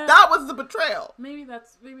Depp. That was the betrayal. Maybe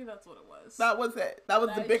that's what it was. That was it. That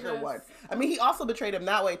was the bigger one. I mean, he also betrayed him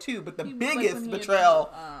that way too, but the biggest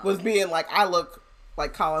betrayal was being like, I look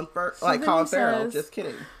like Colin Farrell. Just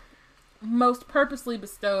kidding. Most purposely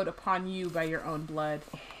bestowed upon you by your own blood,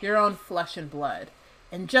 your own flesh and blood.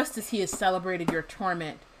 And just as he has celebrated your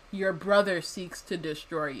torment, your brother seeks to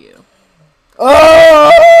destroy you.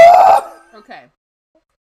 Oh! Okay.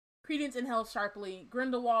 Credence inhales sharply.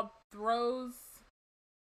 Grindelwald throws...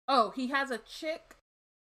 Oh, he has a chick...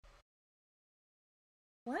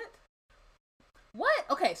 What?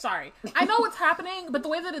 Okay, sorry. I know what's happening, but the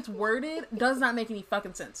way that it's worded does not make any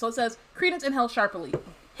fucking sense. So it says, Credence inhales sharply.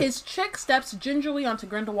 His chick steps gingerly onto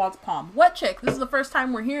Grindelwald's palm. What chick? This is the first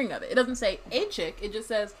time we're hearing of it. It doesn't say a chick. It just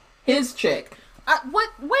says his chick. What?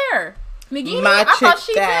 Where? Nagini? My I chick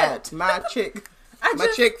she dad. fit. My chick. My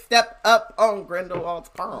chick stepped up on Grindelwald's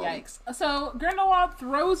palm. Yikes. So Grindelwald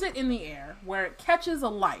throws it in the air where it catches a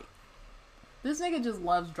light. This nigga just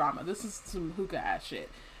loves drama. This is some hookah ass shit.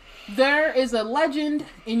 There is a legend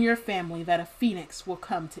in your family that a phoenix will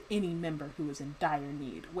come to any member who is in dire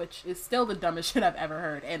need, which is still the dumbest shit I've ever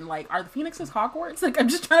heard. And, like, are the phoenixes Hogwarts? Like, I'm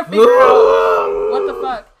just trying to figure out what the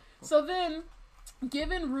fuck. So then,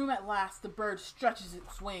 given room at last, the bird stretches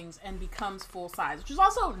its wings and becomes full size, which is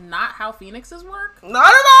also not how phoenixes work.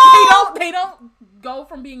 Not at all! They don't go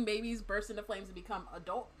from being babies, burst into flames, and become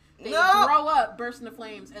adult. They grow up, burst into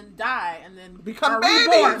flames, and die, and then become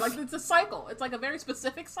reborn. babies. Like, it's a cycle. It's like a very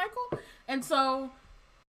specific cycle. And so,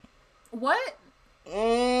 what?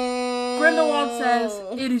 Grindelwald says,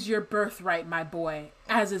 "It is your birthright, my boy,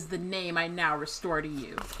 as is the name I now restore to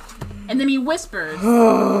you." And then he whispers,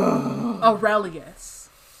 Aurelius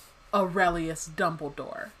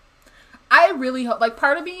Dumbledore. I really hope, like,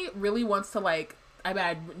 part of me really wants to, like,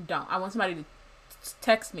 I want somebody to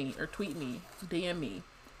text me or tweet me, DM me,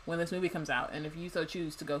 when this movie comes out, and if you so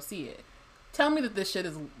choose to go see it, tell me that this shit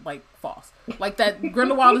is, like, false. Like, that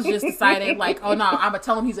Grindelwald has just decided, like, oh no, I'm gonna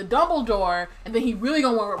tell him he's a Dumbledore, and then he really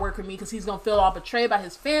gonna want to work with me because he's gonna feel all betrayed by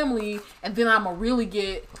his family, and then I'm gonna really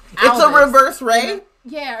get It's a reverse Ray?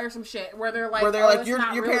 Yeah, or some shit, where they're like, your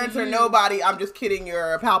really parents are nobody, I'm just kidding,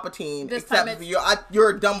 you're a Palpatine, this except time you're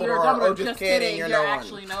a Dumbledore, oh, just kidding, you're no one. You're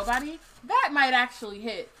actually nobody. That might actually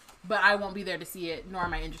hit. But I won't be there to see it, nor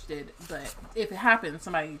am I interested. But if it happens,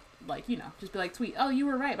 somebody, like, you know, just be like, tweet, oh, you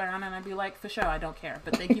were right, Byron. And I'd be like, for sure, I don't care.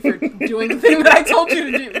 But thank you for doing the thing that I told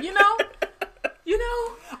you to do, you know? You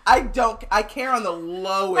know? I care on the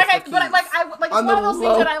lowest it's one of those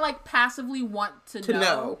things that I, like, passively want to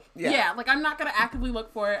know. Yeah, like, I'm not going to actively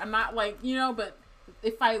look for it. I'm not, like, you know, but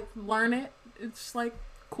if I learn it, it's just, like,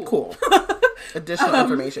 cool. Additional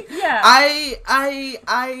information. Yeah.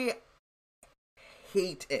 I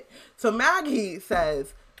hate it. So Maggie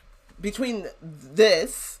says, between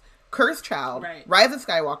this, Cursed Child, Rise of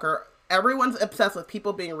Skywalker, everyone's obsessed with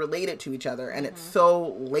people being related to each other, and it's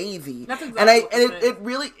so lazy. That's exactly it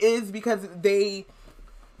really is, because they've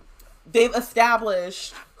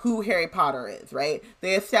established who Harry Potter is, right?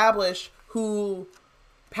 They established who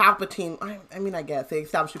Palpatine, I mean, I guess they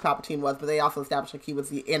established who Palpatine was, but they also established like he was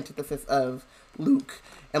the antithesis of Luke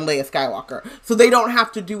and Leia Skywalker. So they don't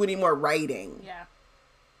have to do any more writing. Yeah.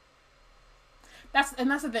 That's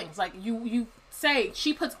the thing. It's like, you say,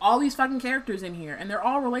 she puts all these fucking characters in here, and they're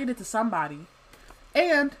all related to somebody,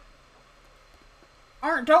 and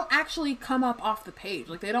don't actually come up off the page.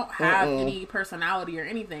 Like, they don't have any personality or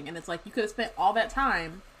anything, and it's like, you could have spent all that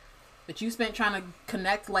time that you spent trying to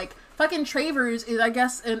connect, like, fucking Travers is, I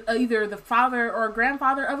guess, either the father or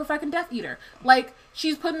grandfather of a fucking Death Eater. Like,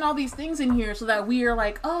 she's putting all these things in here so that we are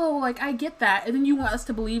like, oh, like, I get that, and then you want us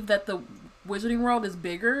to believe that the Wizarding World is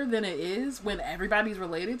bigger than it is when everybody's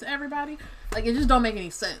related to everybody. Like, it just don't make any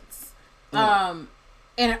sense. And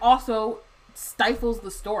it also stifles the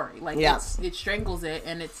story. Like, it strangles it,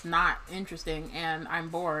 and it's not interesting, and I'm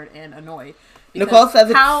bored and annoyed. Nicole says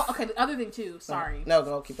the other thing too, sorry. No,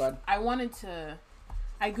 go, keep on. I wanted to,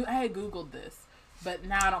 I had Googled this, but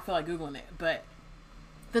now I don't feel like Googling it. But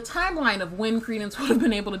the timeline of when Credence would have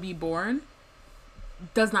been able to be born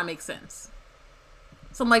does not make sense.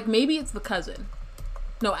 So I'm like, maybe it's the cousin.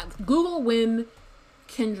 No, Google when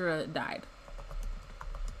Kendra died.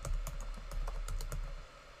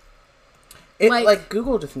 Like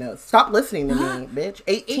Google just knows. Stop listening to me, bitch.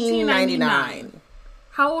 1899.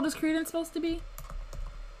 How old is Credence supposed to be?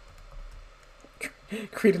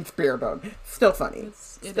 Credence Barebone. Still funny.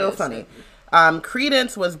 Still funny. So.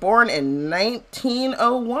 Credence was born in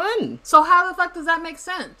 1901. So how the fuck does that make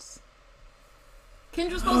sense?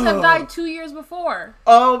 Kendra's supposed to have died 2 years before.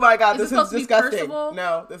 Oh my god, this is disgusting. Percival?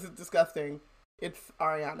 No, this is disgusting. It's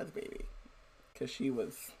Ariana's baby.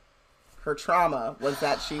 Because her trauma was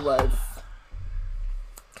that she was...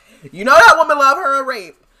 You know that woman loved her a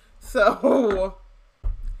rape. So,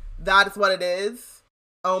 that is what it is.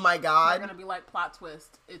 Oh my god. They're gonna be like, plot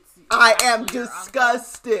twist. I am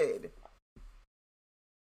disgusted.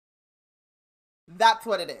 That's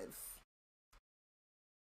what it is.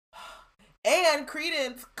 And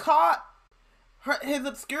Credence caught his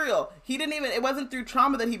obscurial. It wasn't through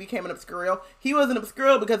trauma that he became an obscurial. He was an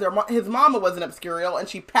obscurial because his mama was an obscurial and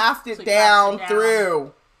she passed it down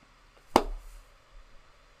through.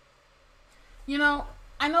 You know,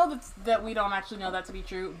 I know that we don't actually know that to be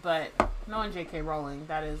true, but knowing J.K. Rowling,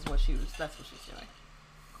 that's what she's doing.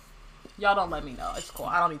 Y'all don't let me know. It's cool.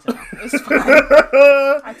 I don't need to know. It's fine.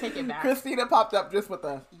 I take it back. Christina popped up just with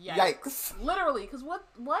a yikes. Literally, because what?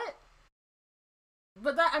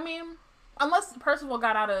 But that, I mean, unless Percival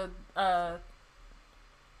got out of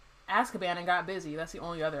Azkaban and got busy, that's the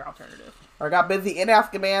only other alternative. Or got busy in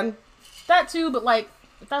Azkaban. That too, but like,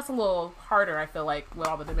 that's a little harder, I feel like, with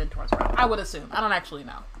all the Dementors around. I would assume. I don't actually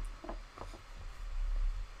know.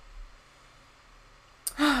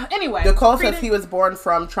 Anyway. Nicole says he was born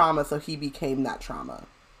from trauma, so he became that trauma.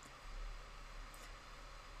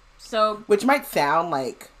 So. Which might sound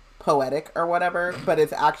like poetic or whatever, but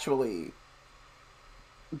it's actually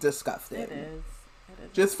disgusting. It is.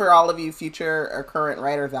 Just for all of you future or current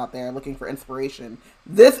writers out there looking for inspiration,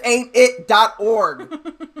 thisain'tit.org.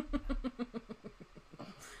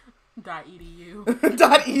 .edu.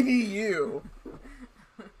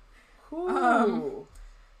 .edu.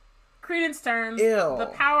 Credence turns. Ew. The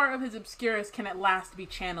power of his Obscurus can at last be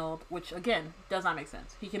channeled, which again does not make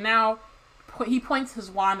sense. He can now. He points his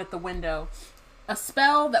wand at the window. A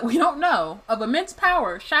spell that we don't know of immense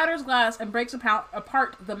power shatters glass and breaks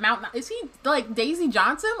apart the mountain. Is he like Daisy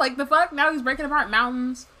Johnson? Like the fuck? Now he's breaking apart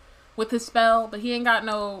mountains with his spell, but he ain't got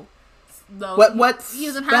no. What he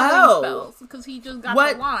doesn't have any spells because he just got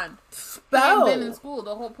the wand. Spell? He hasn't been in school.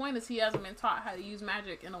 The whole point is he hasn't been taught how to use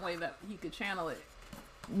magic in a way that he could channel it.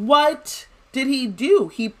 What did he do?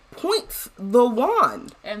 He points the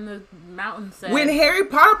wand. And the mountain said... When Harry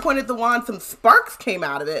Potter pointed the wand, some sparks came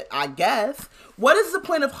out of it, I guess. What is the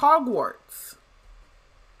point of Hogwarts?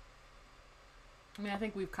 I mean, I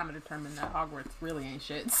think we've kind of determined that Hogwarts really ain't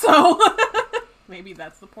shit, so... maybe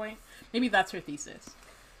that's the point. Maybe that's her thesis.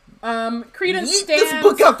 Credence stands... this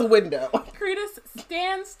book out the window. Credence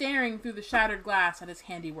stands staring through the shattered glass at his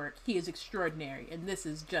handiwork. He is extraordinary, and this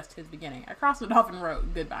is just his beginning. I crossed it off and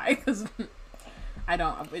wrote goodbye, because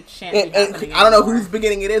it shan't be happening I don't know whose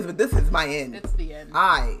beginning it is, but this is my end. It's the end.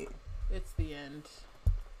 It's the end.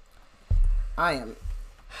 I am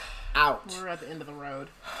out. We're at the end of the road.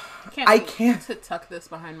 I can't to tuck this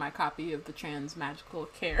behind my copy of the Trans Magical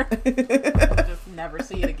Care. I'll just never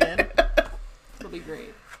see it again. It'll be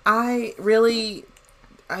great. I really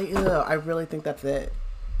think that's it.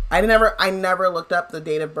 I never looked up the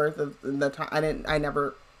date of birth of the time. I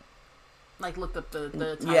never like looked up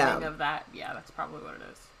the timing of that. Yeah, that's probably what it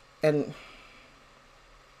is. And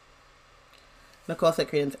Nicole said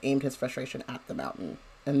Credence aimed his frustration at the mountain,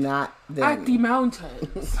 and that then at the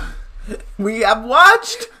mountains. We have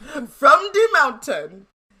watched from the mountain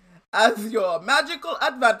as your magical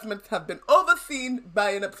advancements have been overseen by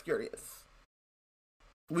an Obscurious.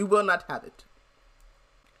 We will not have it.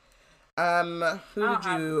 Who did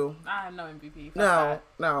you... I have no MVP.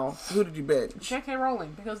 No. Who did you bench? J.K.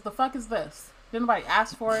 Rowling, because the fuck is this? Didn't nobody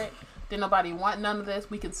ask for it. Didn't nobody want none of this.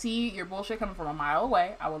 We can see your bullshit coming from a mile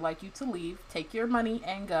away. I would like you to leave, take your money,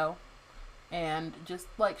 and go. And just,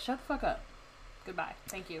 shut the fuck up. Goodbye.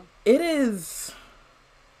 Thank you. It is...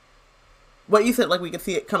 What you said, we could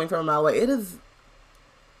see it coming from a mile away. It is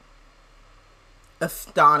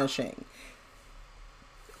astonishing.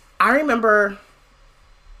 I remember...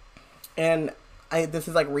 And this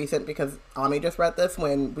is recent because Ami just read this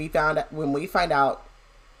when we find out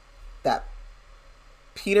that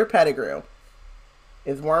Peter Pettigrew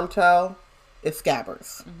is Wormtail, is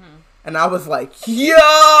Scabbers. Mm-hmm. And I was like, yo!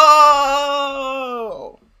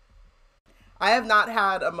 I have not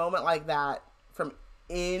had a moment like that from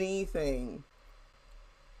anything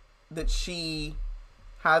that she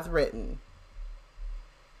has written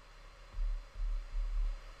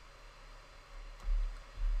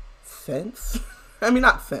since. I mean,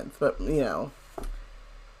 not since, but, you know.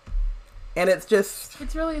 And it's just...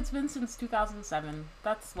 It's been since 2007.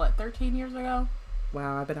 That's, what, 13 years ago?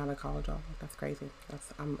 Wow, I've been out of college all. That's crazy.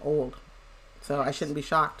 I'm old. So I shouldn't be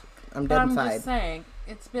shocked. I'm dead inside. I'm just saying,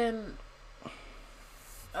 it's been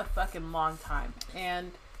a fucking long time.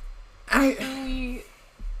 And I think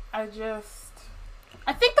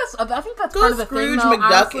that's part of the Scrooge thing, though,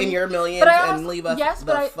 McDuck honestly. in your millions and leave us the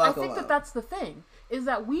fuck alone. I think that's the thing, is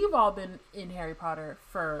that we've all been in Harry Potter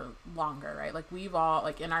for longer, right? Like, we've all,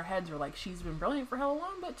 like, in our heads, we're like, she's been brilliant for hella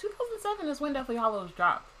long, but 2007 is when Deathly Hallows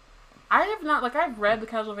dropped. I have not, like, I've read The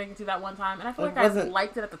Casual Vacancy that one time, and I feel like I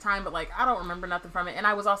liked it at the time, but, like, I don't remember nothing from it, and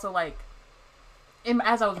I was also, like,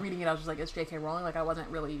 as I was reading it, I was just like, it's J.K. Rowling, like, I wasn't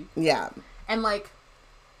really... Yeah. And, like,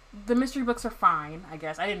 the mystery books are fine, I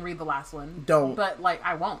guess. I didn't read the last one. Don't. But, like,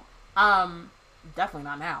 I won't. Definitely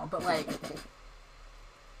not now, but, like...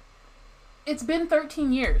 It's been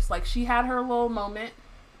 13 years. Like, she had her little moment,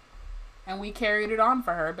 and we carried it on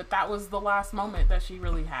for her, but that was the last moment that she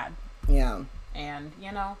really had. Yeah. And,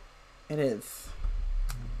 you know... It is.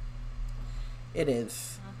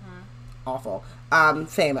 Awful.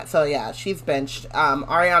 Same. So, yeah, she's benched.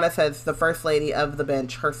 Ariana says the first lady of the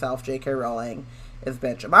bench herself, J.K. Rowling, is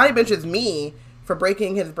benched. Amani benches me for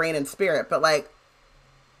breaking his brain and spirit, but, like...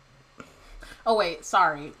 Oh, wait,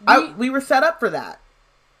 sorry. We were set up for that.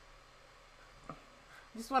 I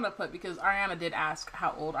just want to put, because Ariana did ask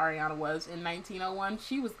how old Ariana was in 1901.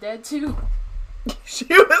 She was dead, too. She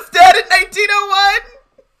was dead in 1901?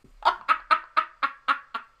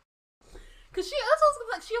 Because she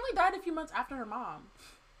only died a few months after her mom.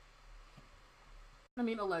 I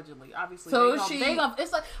mean, allegedly, obviously. So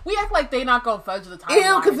it's like, we act like they not gonna fudge the timeline.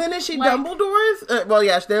 Ew, because then is she like, Dumbledore's? Well,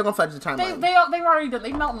 yeah, they're gonna fudge the timeline. They've already done.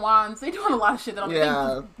 They melting wands. They doing a lot of shit that I'm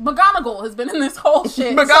McGonagall has been in this whole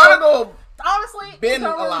shit. McGonagall. So, honestly, been it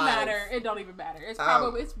don't alive. really matter. It don't even matter. It's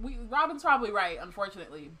probably Robin's probably right,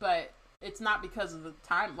 unfortunately, but it's not because of the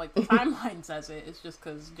time. Like, the timeline says it. It's just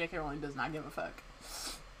because J.K. Rowling does not give a fuck.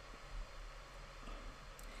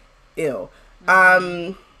 Ew.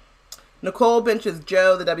 Nicole benches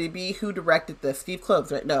Joe, the WB, who directed this. Steve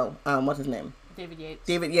Kloves, right? No. What's his name? David Yates.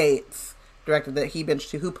 David Yates directed that. He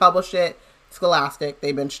benched 2. Who published it? Scholastic.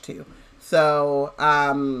 They benched 2. So,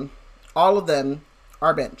 all of them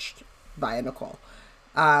are benched by Nicole.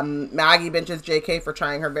 Maggie benches JK for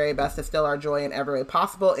trying her very best to still our joy in every way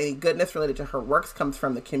possible. Any goodness related to her works comes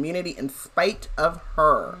from the community in spite of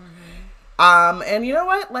her. Mm-hmm. And you know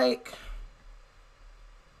what? Like...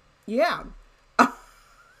 Yeah.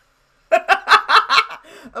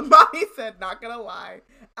 Amani said, not gonna lie,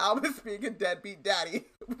 Albus being a deadbeat daddy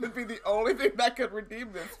would be the only thing that could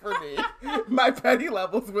redeem this for me. My petty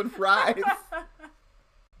levels would rise.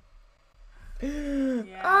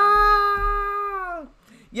 Yeah.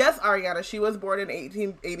 Yes, Ariana, she was born in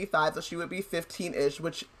 1885, so she would be 15-ish,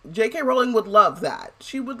 which J.K. Rowling would love that.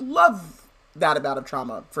 She would love that amount of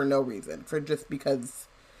trauma for no reason, for just because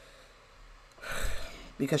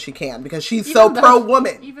she can, because she's so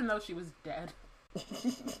pro-woman. Even though she was dead.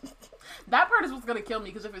 That part is what's gonna kill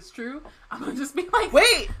me, because if it's true, I'm gonna just be like,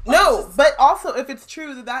 wait, no, but also if it's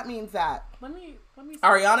true, that means that let me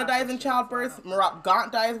Ariana dies in childbirth, Marab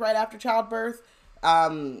Gaunt dies right after childbirth,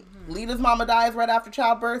 Lita's mama dies right after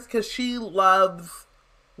childbirth, because she loves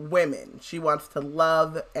women. She wants to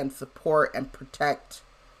love and support and protect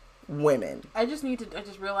women. I just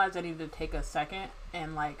realized I need to take a second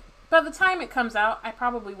and, like, by the time it comes out, I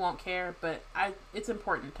probably won't care, but it's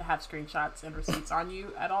important to have screenshots and receipts on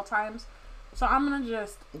you at all times. So I'm going to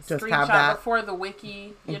just screenshot before the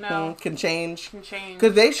wiki, you know. Can change.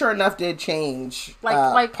 Because they sure enough did change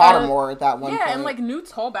like Pottermore at that one point. Yeah, and like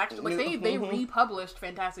Newt's whole backstory. Like they republished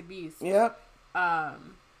Fantastic Beasts. Yep.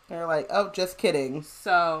 They're like, oh, just kidding.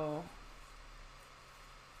 So,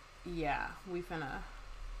 yeah, we finna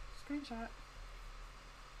screenshot.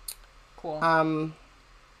 Cool.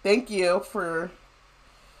 Thank you for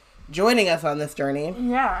joining us on this journey.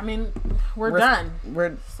 Yeah, I mean, we're done.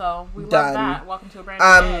 So we done. Love that. Welcome to a brand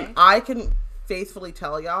new day. I can faithfully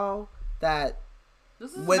tell y'all that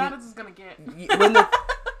this is as bad as it's gonna get.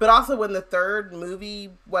 But also when the third movie,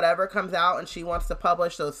 whatever, comes out and she wants to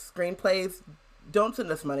publish those screenplays, don't send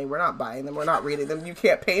us money. We're not buying them. We're not reading them. You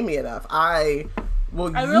can't pay me enough. I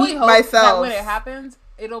really hope myself that when it happens,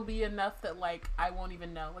 it'll be enough that, like, I won't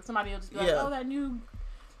even know. Like, somebody will just be like, oh, that new,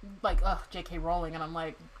 like, J.K. Rowling, and I'm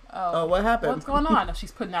like, oh, what happened? What's going on? If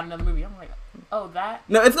she's putting out another movie, I'm like, oh, that?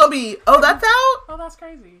 No, it's gonna be, oh, that's out? Oh, that's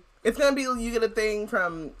crazy. It's gonna be you get a thing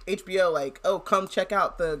from HBO like, oh, come check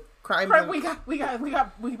out the crimes. Right, we got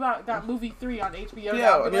movie 3 on HBO.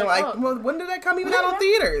 Yeah, and you're like, well, when did that come even out on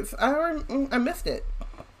theaters? I missed it.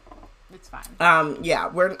 It's fine.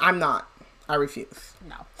 Yeah, I'm not. I refuse.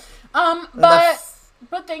 No.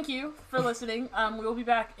 But thank you for listening. We will be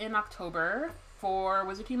back in October for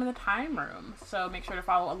Wizard Team in the Time Room. So make sure to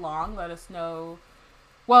follow along. Let us know.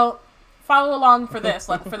 Well, follow along for this.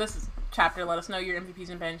 For this chapter, let us know your MVPs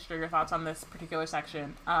and benched or your thoughts on this particular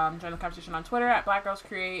section. Join the conversation on Twitter at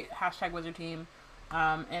 @BlackGirlsCreate, #WizardTeam.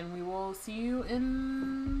 And we will see you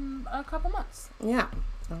in a couple months. Yeah,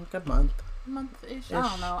 a good month. Month-ish. I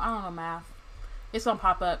don't know math. It's gonna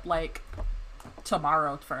pop up like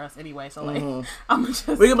tomorrow for us anyway, so like I'm just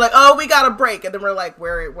we can be like, oh, we got a break, and then we're like,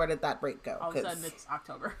 where did that break go? All of a sudden it's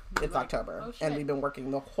October. It's like, October, oh, and we've been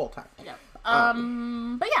working the whole time. Yeah.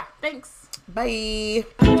 But yeah, thanks. Bye.